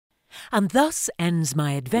And thus ends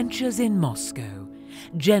my adventures in Moscow.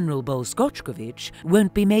 General Bolskochkovich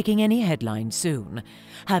won't be making any headlines soon,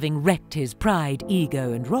 having wrecked his pride,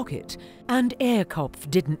 ego and rocket, and Airkopf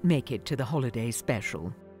didn't make it to the holiday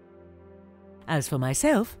special. As for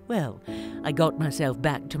myself, well, I got myself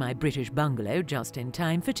back to my British bungalow just in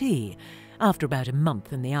time for tea, after about a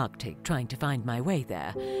month in the Arctic trying to find my way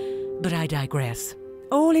there. But I digress.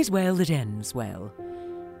 All is well that ends well.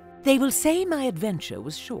 They will say my adventure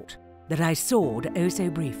was short, that I soared oh so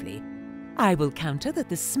briefly. I will counter that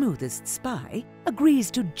the smoothest spy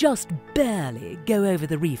agrees to just barely go over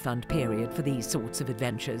the refund period for these sorts of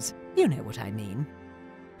adventures. You know what I mean.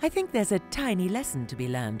 I think there's a tiny lesson to be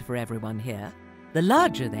learned for everyone here. The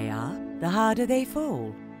larger they are, the harder they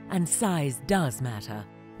fall. And size does matter,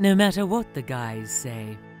 no matter what the guys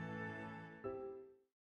say.